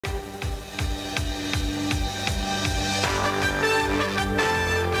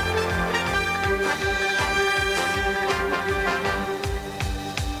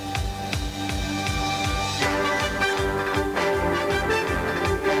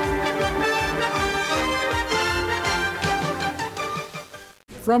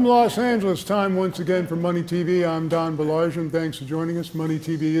From Los Angeles, time once again for Money TV. I'm Don Baillargeon. Thanks for joining us. Money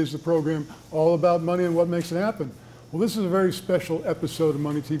TV is the program all about money and what makes it happen. Well, this is a very special episode of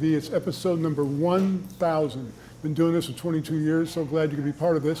Money TV. It's episode number 1,000. Been doing this for 22 years, so glad you could be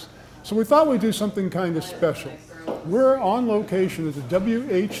part of this. So we thought we'd do something kind of special. We're on location at the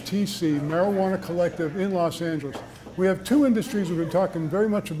WHTC Marijuana Collective in Los Angeles. We have two industries we've been talking very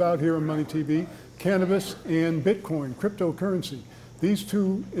much about here on Money TV, cannabis and Bitcoin, cryptocurrency. These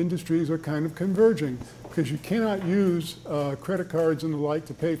two industries are kind of converging because you cannot use credit cards and the like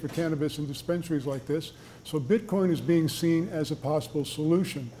to pay for cannabis in dispensaries like this. So Bitcoin is being seen as a possible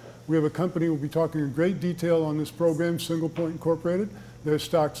solution. We have a company we'll be talking in great detail on this program, Single Point Incorporated. Their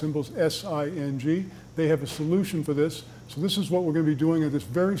stock symbol's SING. They have a solution for this. So this is what we're going to be doing at this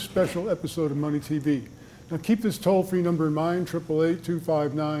very special episode of Money TV. Now keep this toll-free number in mind,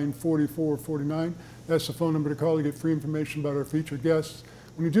 888-259-4449. That's the phone number to call to get free information about our featured guests.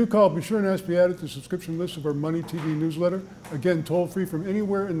 When you do call, be sure and ask to be added to the subscription list of our Money TV newsletter. Again, toll-free from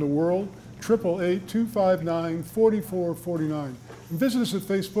anywhere in the world, 888-259-4449. And visit us at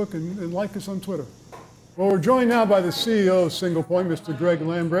Facebook and like us on Twitter. Well, we're joined now by the CEO of Single Point, Mr. Greg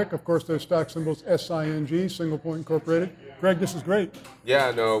Lambrecht. Of course, their stock symbol's SING, Single Point Incorporated. Greg, this is great.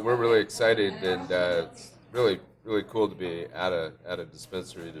 Yeah, no, we're really excited, and it's really cool to be at a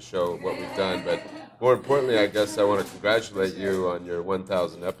dispensary to show what we've done. But more importantly, I guess I want to congratulate you on your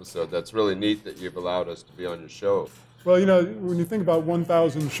 1,000 episode. That's really neat that you've allowed us to be on your show. Well, you know, when you think about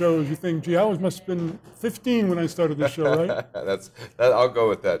 1,000 shows, you think, gee, I must have been 15 when I started this show, right? I'll go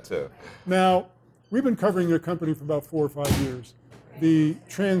with that too. Now, we've been covering your company for about 4 or 5 years. The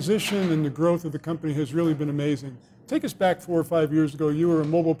transition and the growth of the company has really been amazing. Take us back 4 or 5 years ago. You were a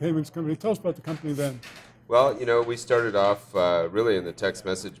mobile payments company. Tell us about the company then. Well, you know, we started off really in the text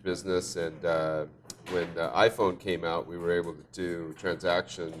message business, and when the iPhone came out, we were able to do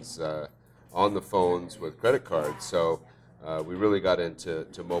transactions on the phones with credit cards. So we really got into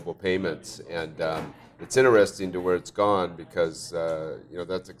mobile payments, and it's interesting to where it's gone because you know,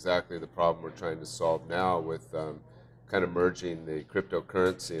 that's exactly the problem we're trying to solve now with kind of merging the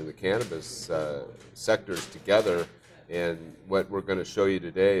cryptocurrency and the cannabis sectors together. And what we're going to show you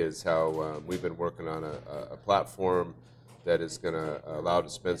today is how we've been working on a platform that is going to allow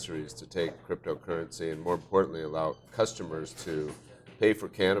dispensaries to take cryptocurrency and, more importantly, allow customers to pay for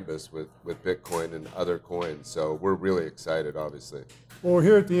cannabis with Bitcoin and other coins. So we're really excited, obviously. Well, we're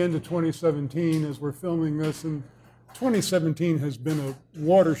here at the end of 2017 as we're filming this, and 2017 has been a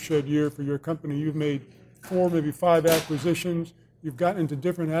watershed year for your company. You've made 4, maybe 5 acquisitions. You've gotten into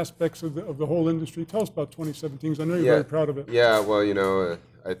different aspects of the whole industry. Tell us about 2017, because I know you're very proud of it. Yeah, well, you know,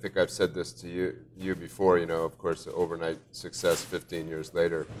 I think I've said this to you before, you know, of course, the overnight success 15 years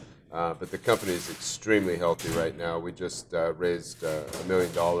later. But the company is extremely healthy right now. We just raised $1 million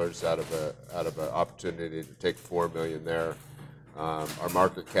out of an opportunity to take $4 million there. Our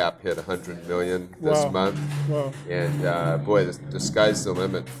market cap hit $100 million this month. Wow. And boy, the sky's the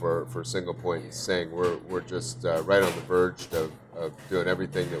limit for Single Point. Saying we're just right on the verge of doing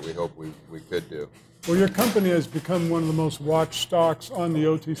everything that we hope we could do. Well, your company has become one of the most watched stocks on the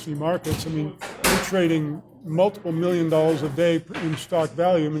OTC markets. I mean, you're trading multiple $1 million a day in stock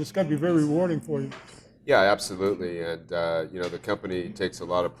value. I mean, it's got to be very rewarding for you. Yeah, absolutely. And you know, the company takes a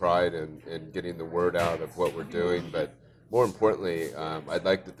lot of pride in getting the word out of what we're doing. But more importantly, I'd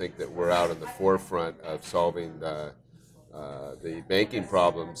like to think that we're out in the forefront of solving the banking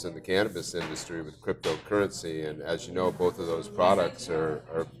problems in the cannabis industry with cryptocurrency. And as you know, both of those products are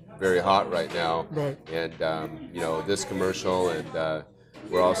very hot right now. Right. And you know, this commercial, and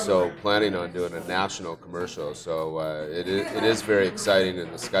we're also planning on doing a national commercial. So it is very exciting,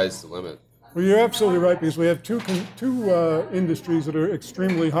 and the sky's the limit. Well, you're absolutely right, because we have two industries that are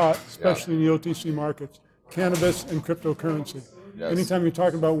extremely hot, especially in the OTC markets: cannabis and cryptocurrency. Yes. Anytime you're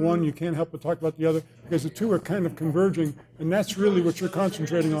talking about one, you can't help but talk about the other, because the two are kind of converging, and that's really what you're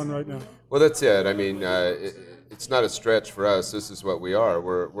concentrating on right now. Well, that's it. I mean, it's not a stretch for us. This is what we are.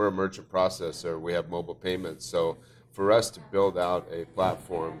 We're a merchant processor. We have mobile payments. So for us to build out a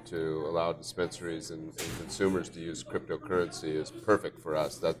platform to allow dispensaries and consumers to use cryptocurrency is perfect for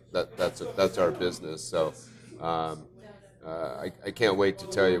us. That's our business. So I can't wait to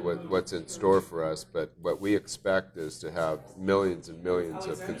tell you what's in store for us, but what we expect is to have millions and millions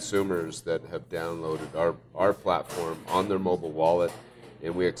of consumers that have downloaded our platform on their mobile wallet,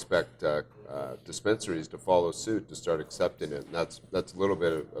 and we expect dispensaries to follow suit to start accepting it. And that's a little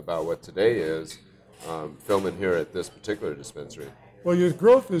bit about what today is, filming here at this particular dispensary. Well, your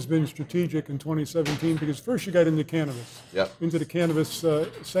growth has been strategic in 2017 because first you got into cannabis, into the cannabis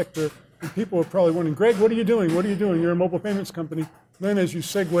sector. And people are probably wondering, Greg, what are you doing? What are you doing? You're a mobile payments company. Then as you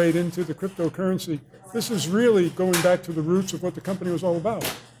segued into the cryptocurrency, this is really going back to the roots of what the company was all about.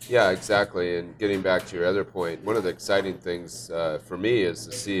 Yeah, exactly. And getting back to your other point, one of the exciting things for me as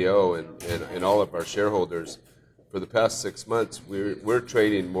the CEO and all of our shareholders, for the past 6 months, we're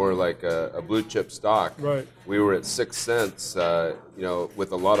trading more like a blue chip stock. Right. We were at 6 cents,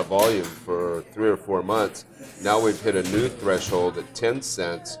 with a lot of volume for 3 or 4 months. Now we've hit a new threshold at 10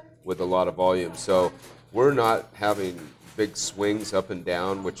 cents with a lot of volume. So we're not having big swings up and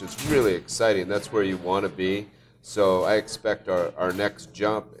down, which is really exciting. That's where you want to be. So I expect our next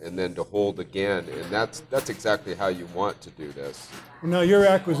jump and then to hold again, and that's exactly how you want to do this. Well, now your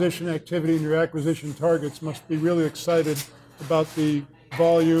acquisition activity and your acquisition targets must be really excited about the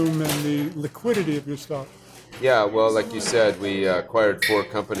volume and the liquidity of your stock. Yeah, well, like you said, we acquired 4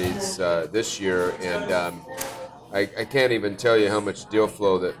 companies this year, and I can't even tell you how much deal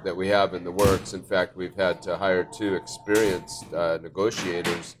flow that we have in the works. In fact, we've had to hire 2 experienced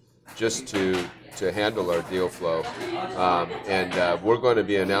negotiators just to handle our deal flow. And we're going to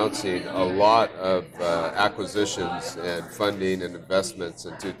be announcing a lot of acquisitions and funding and investments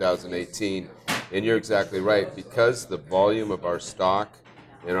in 2018. And you're exactly right. Because the volume of our stock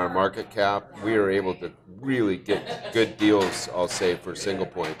and our market cap, we are able to really get good deals, I'll say, for Single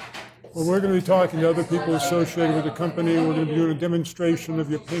Point. Well, we're going to be talking to other people associated with the company. We're going to be doing a demonstration of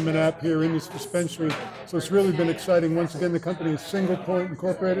your payment app here in this dispensary. So it's really been exciting. Once again, the company is Single Point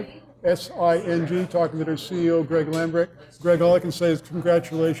Incorporated, SING, talking to their CEO, Greg Lambrecht. Greg, all I can say is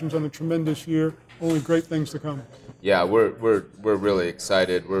congratulations on a tremendous year. Only great things to come. Yeah, we're really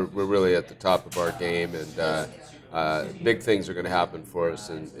excited. We're really at the top of our game, and big things are going to happen for us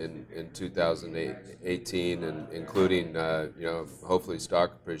in 2018, and including hopefully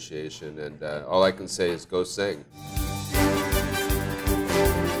stock appreciation. And all I can say is go sing.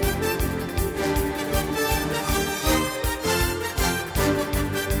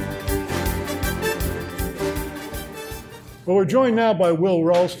 Well, we're joined now by Will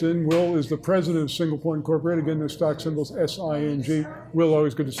Ralston. Will is the president of Single Point Incorporated. Again, the stock symbol's SING. Will,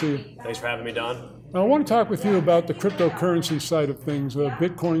 always good to see you. Thanks for having me, Don. Now, I want to talk with you about the cryptocurrency side of things,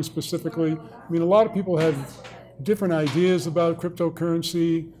 Bitcoin specifically. I mean, a lot of people have different ideas about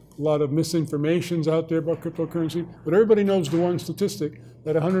cryptocurrency, a lot of misinformation's out there about cryptocurrency, but everybody knows the one statistic,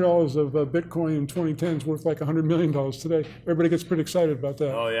 that $100 of Bitcoin in 2010 is worth like $100 million today. Everybody gets pretty excited about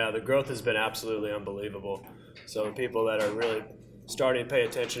that. Oh yeah, the growth has been absolutely unbelievable. So people that are really starting to pay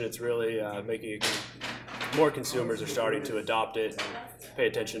attention, it's really making it, more consumers are starting to adopt it and pay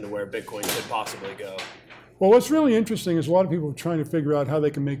attention to where Bitcoin could possibly go. Well, what's really interesting is a lot of people are trying to figure out how they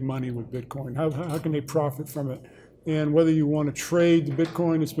can make money with Bitcoin. How can they profit from it? And whether you want to trade the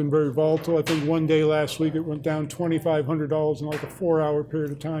Bitcoin, it's been very volatile. I think one day last week it went down $2,500 in like a 4-hour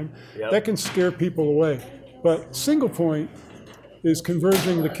period of time. Yep. That can scare people away. But Single Point is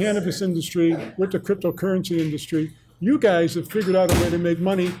converging the cannabis industry with the cryptocurrency industry. You guys have figured out a way to make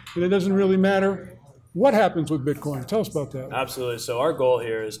money, and it doesn't really matter what happens with Bitcoin. Tell us about that. Absolutely. So our goal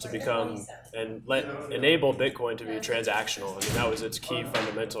here is to become and enable Bitcoin to be transactional. I mean, that was its key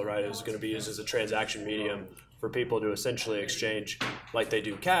fundamental, right? It was going to be used as a transaction medium for people to essentially exchange like they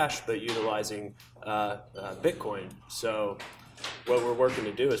do cash, but utilizing Bitcoin. So what we're working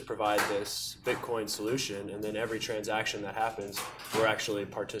to do is provide this Bitcoin solution, and then every transaction that happens, we're actually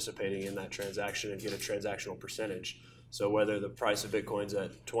participating in that transaction and get a transactional percentage. So whether the price of Bitcoin's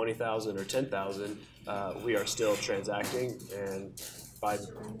at 20,000 or 10,000, we are still transacting, and by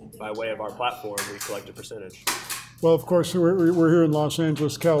way of our platform, we collect a percentage. Well, of course, we're here in Los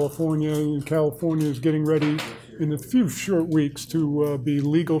Angeles, California, and California is getting ready in a few short weeks to be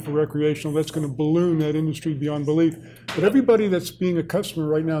legal for recreational. That's going to balloon that industry beyond belief. But everybody that's being a customer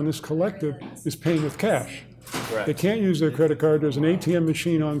right now in this collective is paying with cash. Correct. They can't use their credit card. There's an ATM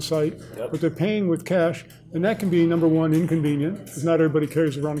machine on site, but they're paying with cash, and that can be, number one, inconvenient, because not everybody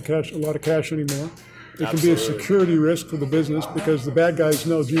carries around a lot of cash anymore. It can be a security risk for the business because the bad guys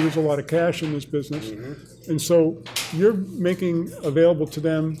know, gee, there's a lot of cash in this business. And so you're making available to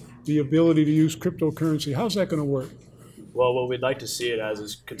them the ability to use cryptocurrency. How's that going to work? Well, what we'd like to see it as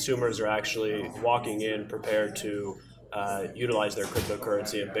is consumers are actually walking in prepared to utilize their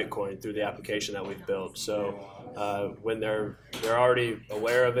cryptocurrency and Bitcoin through the application that we've built. So when they're already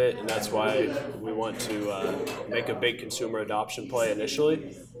aware of it, and that's why we want to make a big consumer adoption play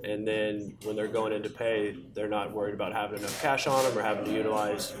initially. And then when they're going in to pay, they're not worried about having enough cash on them or having to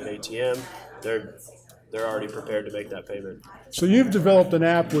utilize an ATM. They're already prepared to make that payment. So you've developed an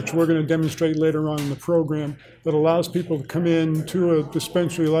app, which we're going to demonstrate later on in the program, that allows people to come in to a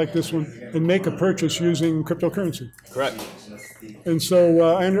dispensary like this one and make a purchase using cryptocurrency. Correct. And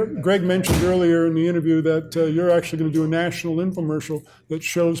so I know Greg mentioned earlier in the interview that you're actually going to do a national infomercial that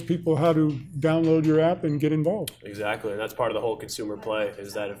shows people how to download your app and get involved. Exactly, and that's part of the whole consumer play,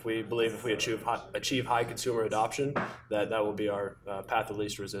 is that if we believe if we achieve high consumer adoption, that will be our path of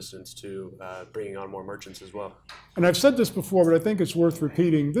least resistance to bringing on more merchants as well. And I've said this before, but I think it's worth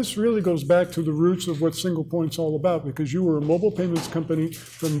repeating. This really goes back to the roots of what Single Point's all about, because you were a mobile payments company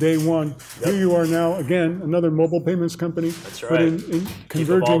from day one. Yep. Here you are now, again, another mobile payments company. That's right. But in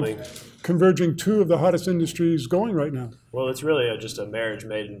converging two of the hottest industries going right now. Well, it's really just a marriage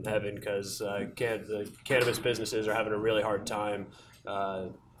made in heaven, because the cannabis businesses are having a really hard time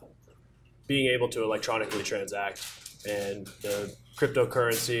being able to electronically transact, and the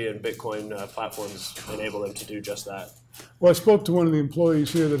cryptocurrency and Bitcoin platforms enable them to do just that. Well, I spoke to one of the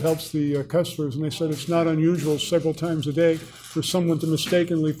employees here that helps the customers, and they said it's not unusual several times a day for someone to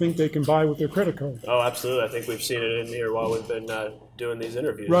mistakenly think they can buy with their credit card. Oh, absolutely. I think we've seen it in here while we've been doing these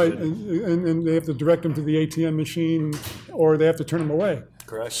interviews. Right, and they have to direct them to the ATM machine, or they have to turn them away.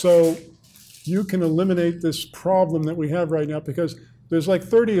 Correct. So you can eliminate this problem that we have right now, because there's like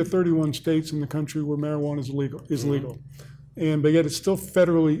 30 or 31 states in the country where marijuana is legal. But yet it's still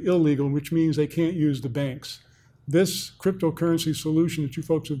federally illegal, which means they can't use the banks. This cryptocurrency solution that you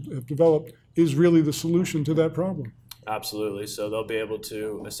folks have developed is really the solution to that problem. Absolutely. So they'll be able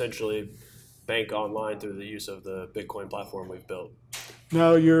to essentially bank online through the use of the Bitcoin platform we've built.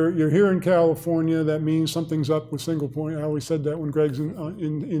 Now, you're here in California. That means something's up with Single Point. I always said that when Greg's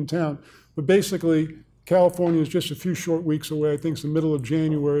in town. But basically, California is just a few short weeks away. I think it's the middle of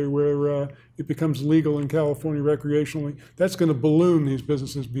January where it becomes legal in California recreationally. That's going to balloon these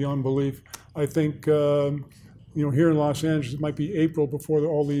businesses beyond belief. I think here in Los Angeles, it might be April before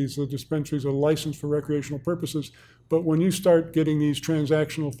all these dispensaries are licensed for recreational purposes. But when you start getting these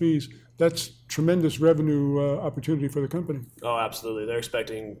transactional fees, that's tremendous revenue opportunity for the company. Oh, absolutely. They're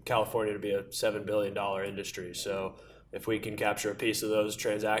expecting California to be a $7 billion industry. So if we can capture a piece of those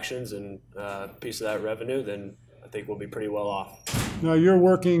transactions and a piece of that revenue, then I think we'll be pretty well off. Now you're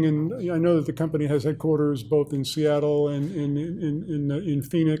working, and I know that the company has headquarters both in Seattle and in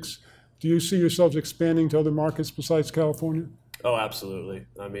Phoenix. Do you see yourselves expanding to other markets besides California? Oh, absolutely.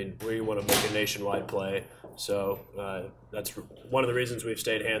 I mean, we want to make a nationwide play. So that's one of the reasons we've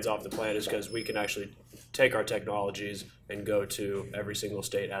stayed hands off the plan, is because we can actually take our technologies and go to every single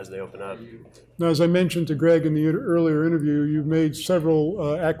state as they open up. Now, as I mentioned to Greg in the earlier interview, you've made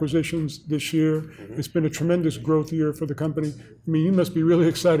several acquisitions this year. Mm-hmm. It's been a tremendous growth year for the company. I mean, you must be really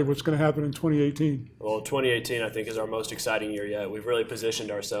excited what's going to happen in 2018. Well, 2018, I think, is our most exciting year yet. We've really positioned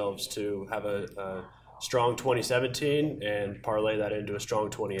ourselves to have a strong 2017 and parlay that into a strong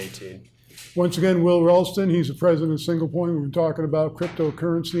 2018. Once again, Will Ralston, he's the president of Single Point. We've been talking about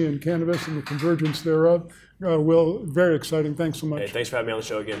cryptocurrency and cannabis and the convergence thereof. Will, very exciting. Thanks so much. Hey, thanks for having me on the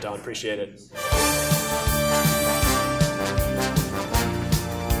show again, Don. Appreciate it.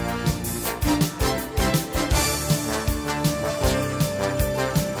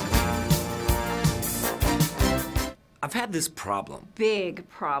 I've had this problem. Big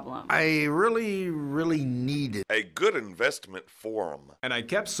problem. I really needed a good investment forum. And I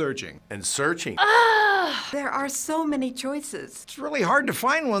kept searching. And searching. There are so many choices. It's really hard to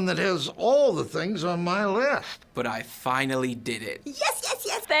find one that has all the things on my list. But I finally did it. Yes, yes,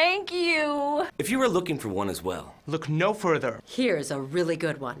 yes. Thank you. If you were looking for one as well, look no further. Here's a really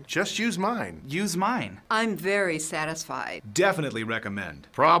good one. Just use mine. Use mine. I'm very satisfied. Definitely recommend.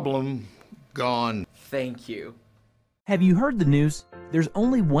 Problem gone. Thank you. Have you heard the news? There's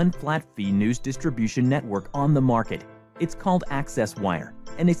only one flat-fee news distribution network on the market. It's called AccessWire,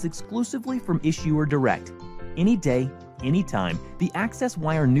 and it's exclusively from Issuer Direct. Any day, anytime, the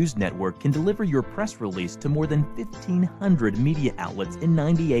AccessWire News Network can deliver your press release to more than 1,500 media outlets in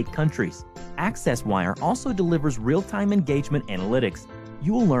 98 countries. AccessWire also delivers real-time engagement analytics.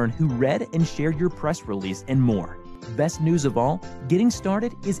 You will learn who read and shared your press release and more. Best news of all, getting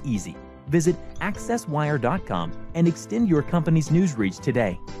started is easy. Visit accesswire.com and extend your company's news reach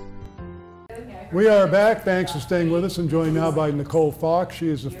today. We are back. Thanks for staying with us. I'm joined now by Nicole Fox. She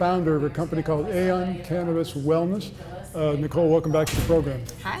is the founder of a company called Aeon Cannabis Wellness. Nicole, welcome back to the program.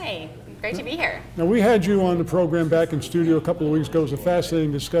 Hi. Great to be here. Now, we had you on the program back in studio a couple of weeks ago. It was a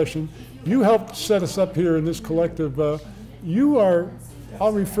fascinating discussion. You helped set us up here in this collective. You are,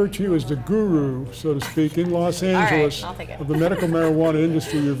 I'll refer to you as the guru, so to speak, in Los Angeles of the medical marijuana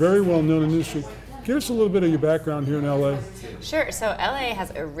industry. You're very well known in the industry. Give us a little bit of your background here in LA. Sure. So LA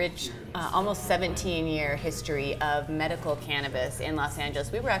has a rich, almost 17-year history of medical cannabis in Los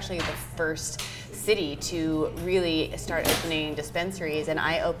Angeles. We were actually the first city to really start opening dispensaries, and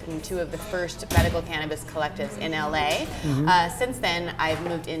I opened 2 of the first medical cannabis collectives in LA. Since then, I've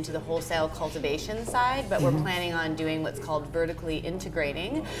moved into the wholesale cultivation side, but we're planning on doing what's called vertically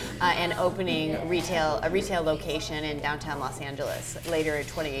integrating and opening a retail location in downtown Los Angeles later in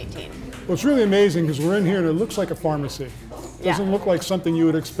 2018. Well, it's really amazing because we're in here and it looks like a pharmacy. It doesn't look like something you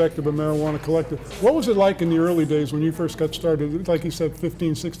would expect of a marijuana collective. What was it like in the early days when you first got started? Like you said,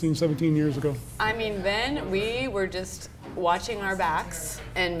 15, 16, 17 years ago. I mean, then we were just watching our backs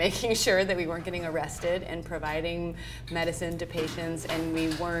and making sure that we weren't getting arrested and providing medicine to patients, and we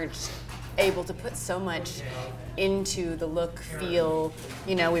weren't able to put so much into the look, feel.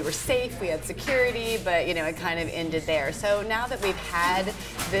 You know, we were safe, we had security, but you know, it kind of ended there. So now that we've had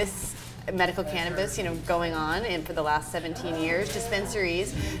this medical cannabis, you know, going on and for the last 17 years,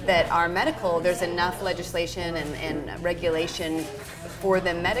 dispensaries that are medical, there's enough legislation and regulation for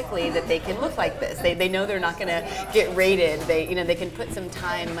them medically that they can look like this. They know they're not going to get raided. They can put some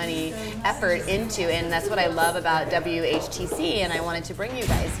time, money, effort into, and that's what I love about WHTC, and I wanted to bring you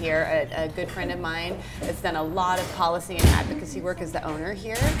guys here. A good friend of mine that's done a lot of policy and advocacy work as the owner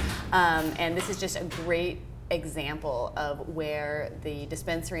here, and this is just a great example of where the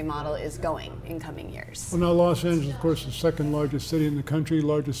dispensary model is going in coming years. Well, now Los Angeles, of course, is the second largest city in the country,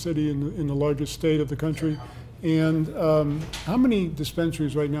 largest city in the largest state of the country. And how many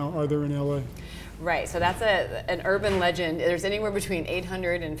dispensaries right now are there in LA? Right, so that's an urban legend. There's anywhere between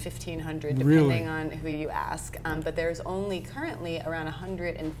 800 and 1,500 depending on who you ask. But there's only currently around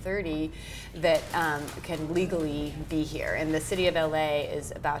 130 that can legally be here. And the city of LA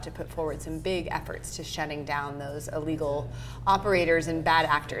is about to put forward some big efforts to shutting down those illegal operators and bad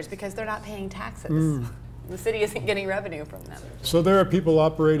actors because they're not paying taxes. The city isn't getting revenue from them. So there are people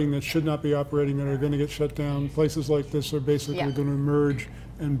operating that should not be operating that are going to get shut down. Places like this are basically going to emerge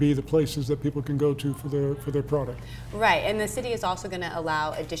and be the places that people can go to for their product. Right, and the city is also going to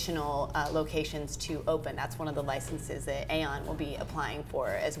allow additional locations to open. That's one of the licenses that Aon will be applying for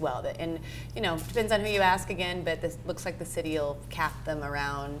as well. And you know, depends on who you ask again, but this looks like the city will cap them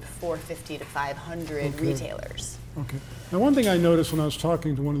around 450 to 500 retailers. Okay. Now, one thing I noticed when I was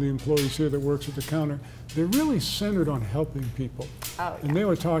talking to one of the employees here that works at the counter, they're really centered on helping people. And they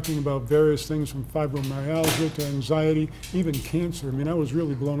were talking about various things from fibromyalgia to anxiety, even cancer. I mean, I was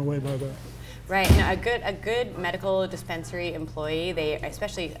really blown away by that. Right, now, a good medical dispensary employee, they,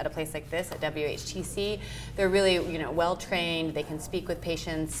 especially at a place like this at WHTC, they're really well trained. They can speak with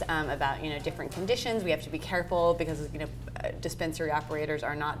patients about different conditions. We have to be careful because dispensary operators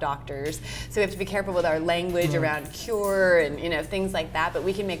are not doctors, so we have to be careful with our language around cure and things like that. But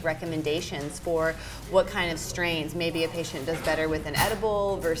we can make recommendations for what kind of strains. Maybe a patient does better with an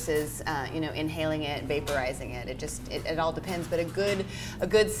edible versus inhaling it, vaporizing it. It all depends. But a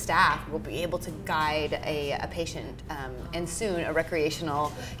good staff will be able to guide a patient and soon a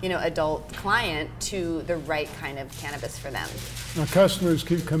recreational adult client to the right kind of cannabis for them. Now, customers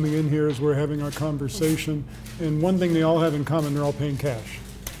keep coming in here as we're having our conversation, and one thing they all have in common, they're all paying cash.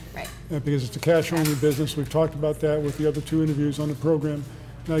 Right. Because it's a cash-only business. We've talked about that with the other 2 interviews on the program.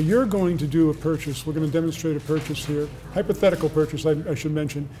 Now, you're going to do a purchase. We're going to demonstrate a purchase here, hypothetical purchase, I should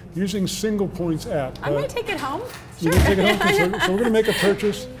mention, using Single Points app. I'm going to take it home. You're going to take it home? So we're going to make a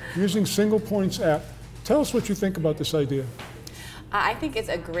purchase using Single Points app. Tell us what you think about this idea. I think it's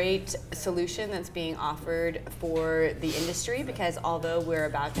a great solution that's being offered for the industry because although we're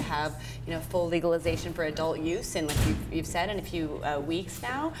about to have full legalization for adult use in, like you've said, in a few weeks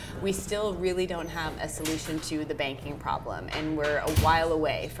now, we still really don't have a solution to the banking problem, and we're a while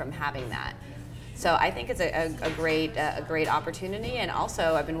away from having that. So I think it's a great opportunity, and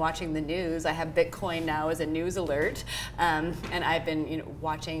also I've been watching the news. I have Bitcoin now as a news alert, and I've been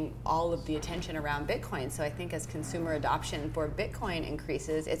watching all of the attention around Bitcoin. So I think as consumer adoption for Bitcoin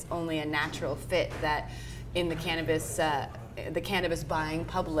increases, it's only a natural fit that in the cannabis buying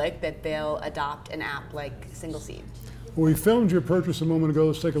public that they'll adopt an app like Single Seed. Well, we filmed your purchase a moment ago.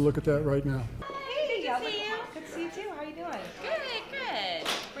 Let's take a look at that right now. Hey, good to see you. Good to see you too. How are you doing? Good.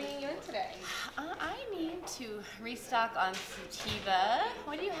 Bringing you in today. I need to restock on sativa.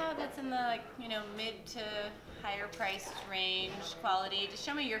 What do you have that's in the mid to higher priced range, quality? Just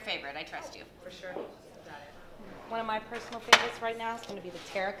show me your favorite. I trust you. For sure. Got it. One of my personal favorites right now is going to be the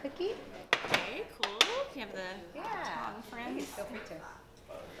Terra Cookie. Okay, cool. You have the Tong Friends. Feel free to.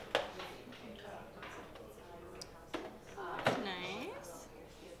 Nice.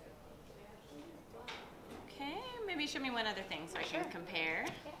 Okay, maybe show me one other thing so I can compare.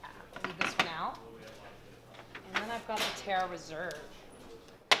 Yeah. Leave this one out. And then I've got the Terra Reserve.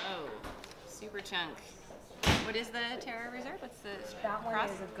 Oh, super chunk. What is the Terra Reserve? What's the That one cross?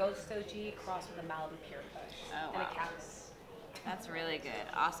 is a Ghost OG crossed with a Malibu Pure Kush. Oh, And a wow. cactus. That's really good.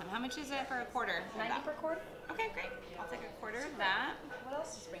 Awesome. How much is it for a quarter? 90 per quarter? Okay, great. I'll take a quarter of that. What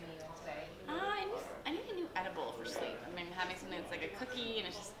else is bringing you in today? I need a new edible for sleep. I've been having something that's like a cookie and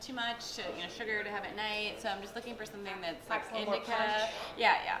it's just too much, sugar to have at night. So I'm just looking for something that's like Packs a little more indica. punch.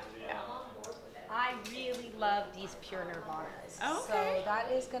 Yeah. I really love these pure Nirvanas. Oh, okay. So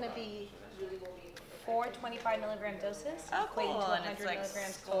that is going to be 4 25 milligram doses. Oh, equating cool. to And 100 it's like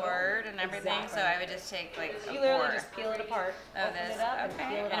milligrams total. scored and everything. Exactly. So I would just take like a You literally pour. just peel it apart. Oh, open this. it up and Okay.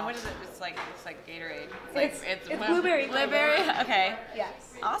 peel it And off. what is it? It's like Gatorade. It's blueberry flavor. Blueberry. Okay.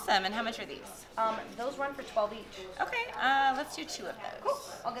 Yes. Awesome. And how much are these? Those run for 12 each. Okay. Let's do 2 of those. Cool.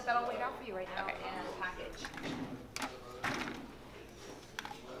 I'll get that all weighed out for you right now Okay. in a package.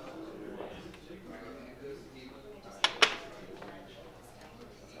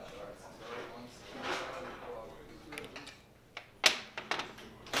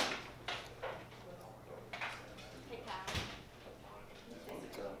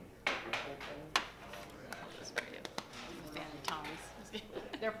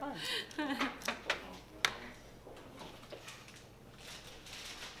 They're fun.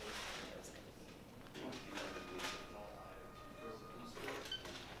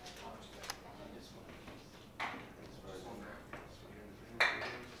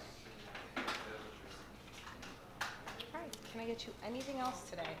 Alright, can I get you anything else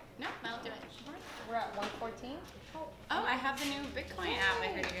today? No, that'll do it. We're at 114. Oh, I have the new Bitcoin app I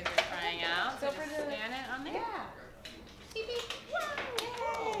heard you guys are trying out. So Go for just the- scan it on there. Yeah.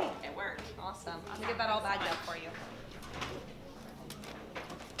 Yay! It worked. Awesome. I'm gonna get that all bagged up for you.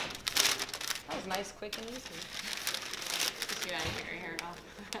 That was nice, quick, and easy. Get you out of here. You're off.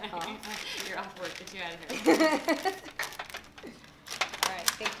 Huh? You're off work. Get you out of here. All right,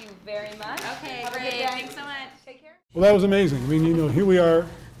 thank you very much. Okay, Have a good great. day. Thanks so much. Take care. Well, that was amazing. I mean, here we are,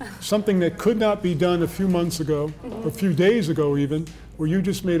 something that could not be done a few months ago, or a few days ago even, where you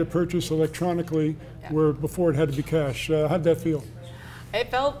just made a purchase electronically, where before it had to be cash. How'd that feel? It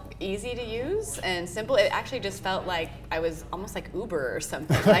felt easy to use and simple. It actually just felt like I was almost like Uber or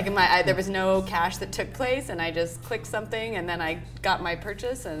something. Like there was no cash that took place, and I just clicked something, and then I got my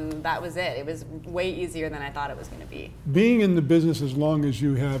purchase, and that was it. It was way easier than I thought it was going to be. Being in the business as long as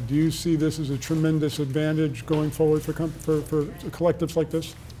you have, do you see this as a tremendous advantage going forward for collectives like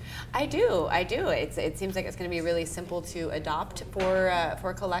this? I do. It seems like it's going to be really simple to adopt for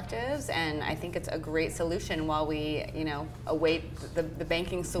collectives, and I think it's a great solution while we, await the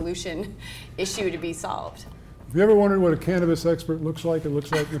banking solution issue to be solved. If you ever wondered what a cannabis expert looks like, it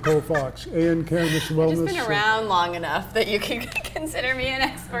looks like Nicole Fox. A.N. Cannabis Wellness. I've just been around long enough that you can consider me an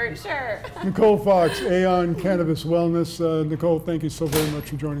expert, sure. Nicole Fox, Aeon Cannabis Wellness. Nicole, thank you so very much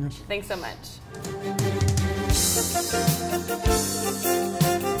for joining us. Thanks so much.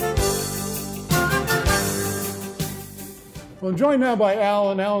 Well, I'm joined now by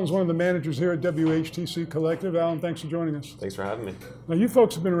Alan. Alan's one of the managers here at WHTC Collective. Alan, thanks for joining us. Thanks for having me. Now, you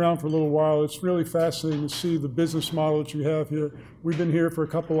folks have been around for a little while. It's really fascinating to see the business model that you have here. We've been here for a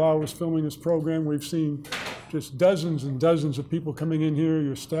couple hours filming this program. We've seen just dozens and dozens of people coming in here.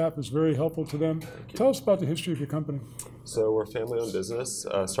 Your staff is very helpful to them. Tell us about the history of your company. So we're a family-owned business,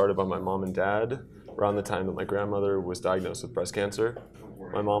 started by my mom and dad around the time that my grandmother was diagnosed with breast cancer.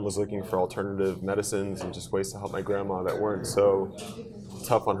 My mom was looking for alternative medicines and just ways to help my grandma that weren't so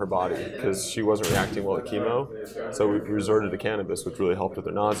tough on her body because she wasn't reacting well to chemo. So we resorted to cannabis, which really helped with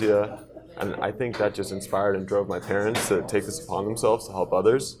her nausea. And I think that just inspired and drove my parents to take this upon themselves to help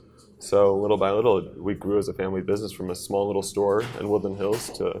others. So little by little, we grew as a family business from a small little store in Woodland Hills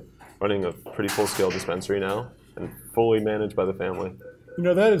to running a pretty full-scale dispensary now and fully managed by the family. You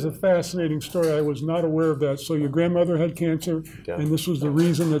know, that is a fascinating story. I was not aware of that. So your grandmother had cancer, and this was the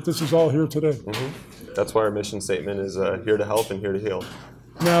reason that this is all here today. Mm-hmm. That's why our mission statement is here to help and here to heal.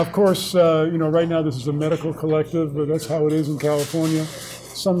 Now, of course, right now this is a medical collective, but that's how it is in California.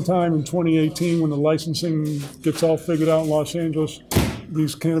 Sometime in 2018, when the licensing gets all figured out in Los Angeles,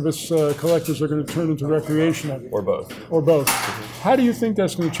 these cannabis collectors are going to turn into recreational. Or both. Or both. Mm-hmm. How do you think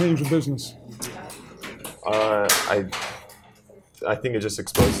that's going to change the business? I think it just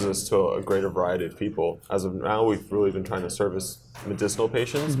exposes us to a greater variety of people. As of now, we've really been trying to service medicinal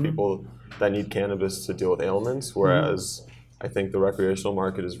patients, people that need cannabis to deal with ailments, whereas I think the recreational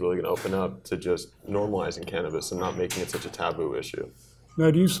market is really going to open up to just normalizing cannabis and not making it such a taboo issue. Now,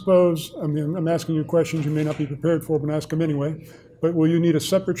 do you suppose, I mean, I'm asking you questions you may not be prepared for, but ask them anyway, but will you need a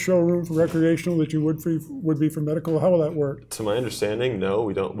separate showroom for recreational that you would be for medical? How will that work? To my understanding, no,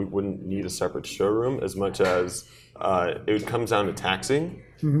 we wouldn't need a separate showroom as much as it comes down to taxing.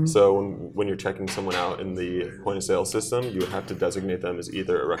 So when you're checking someone out in the point of sale system, you would have to designate them as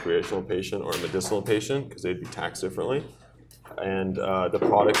either a recreational patient or a medicinal patient because they'd be taxed differently. And the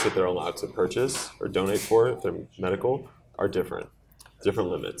products that they're allowed to purchase or donate for, if they're medical, are different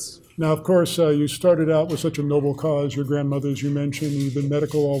limits. Now, of course, you started out with such a noble cause, your grandmother, as you mentioned, and you've been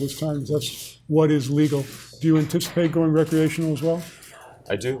medical all this time. That's what is legal. Do you anticipate going recreational as well?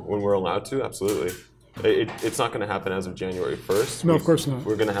 I do, when we're allowed to, absolutely. It's not going to happen as of January 1st. No, of course not.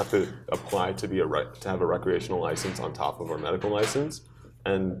 We're going to have to apply to to have a recreational license on top of our medical license,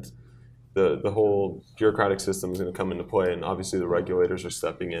 and the whole bureaucratic system is going to come into play, and obviously the regulators are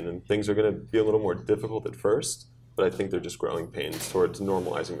stepping in, and things are going to be a little more difficult at first, but I think they're just growing pains towards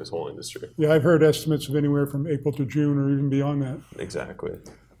normalizing this whole industry. Yeah, I've heard estimates of anywhere from April to June or even beyond that. Exactly.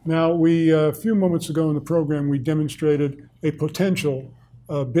 Now, a few moments ago in the program, we demonstrated a potential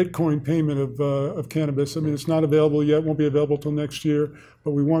Bitcoin payment of cannabis. I mean, it's not available yet, won't be available till next year,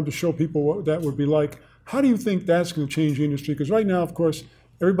 but we wanted to show people what that would be like. How do you think that's going to change the industry? Because right now, of course,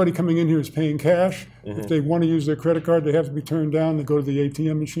 everybody coming in here is paying cash. If they want to use their credit card, they have to be turned down. They go to the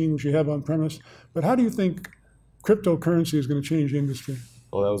ATM machine, which you have on premise. But how do you think cryptocurrency is going to change the industry?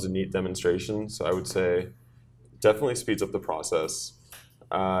 Well, that was a neat demonstration. So I would say definitely speeds up the process.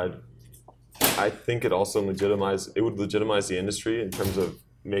 I think it also would legitimize the industry in terms of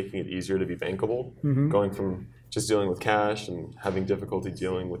making it easier to be bankable, going from just dealing with cash and having difficulty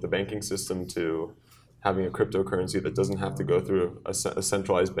dealing with the banking system to having a cryptocurrency that doesn't have to go through a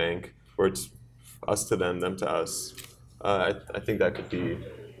centralized bank where it's us to them, them to us. I think that could be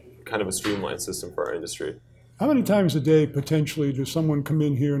kind of a streamlined system for our industry. How many times a day potentially does someone come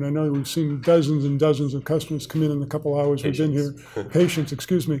in here? And I know we've seen dozens and dozens of customers come in the couple hours we've been here. Patients,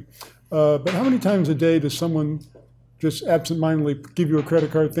 excuse me. But how many times a day does someone just absentmindedly give you a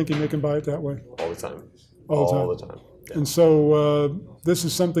credit card thinking they can buy it that way? All the time. All the time. Yeah. And so this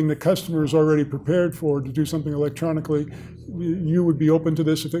is something the customer is already prepared for, to do something electronically. You would be open to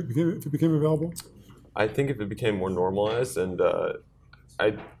this if it became available? I think if it became more normalized, and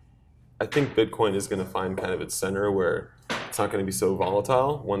I think Bitcoin is going to find kind of its center where it's not going to be so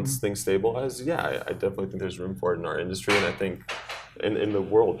volatile once things stabilize. Yeah, I definitely think there's room for it in our industry, and I think in the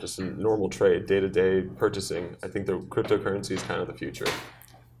world, just in normal trade, day-to-day purchasing, I think the cryptocurrency is kind of the future.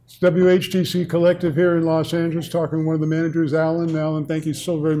 It's WHTC Collective here in Los Angeles, talking to one of the managers, Alan. Alan, thank you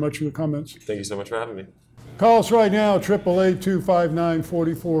so very much for your comments. Thank you so much for having me. Call us right now,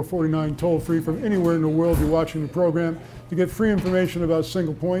 888-259-4449, toll-free from anywhere in the world you're watching the program, to get free information about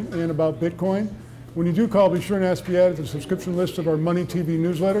Single Point and about Bitcoin. When you do call, be sure and ask to be added to the subscription list of our MoneyTV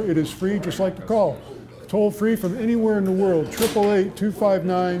newsletter. It is free, just like the call. Toll-free from anywhere in the world,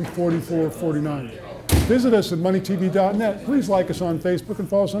 888-259-4449. Visit us at MoneyTV.net. Please like us on Facebook and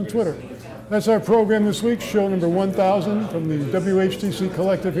follow us on Twitter. That's our program this week, show number 1000 from the WHTC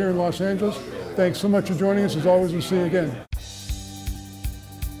Collective here in Los Angeles. Thanks so much for joining us. As always, we'll see you again.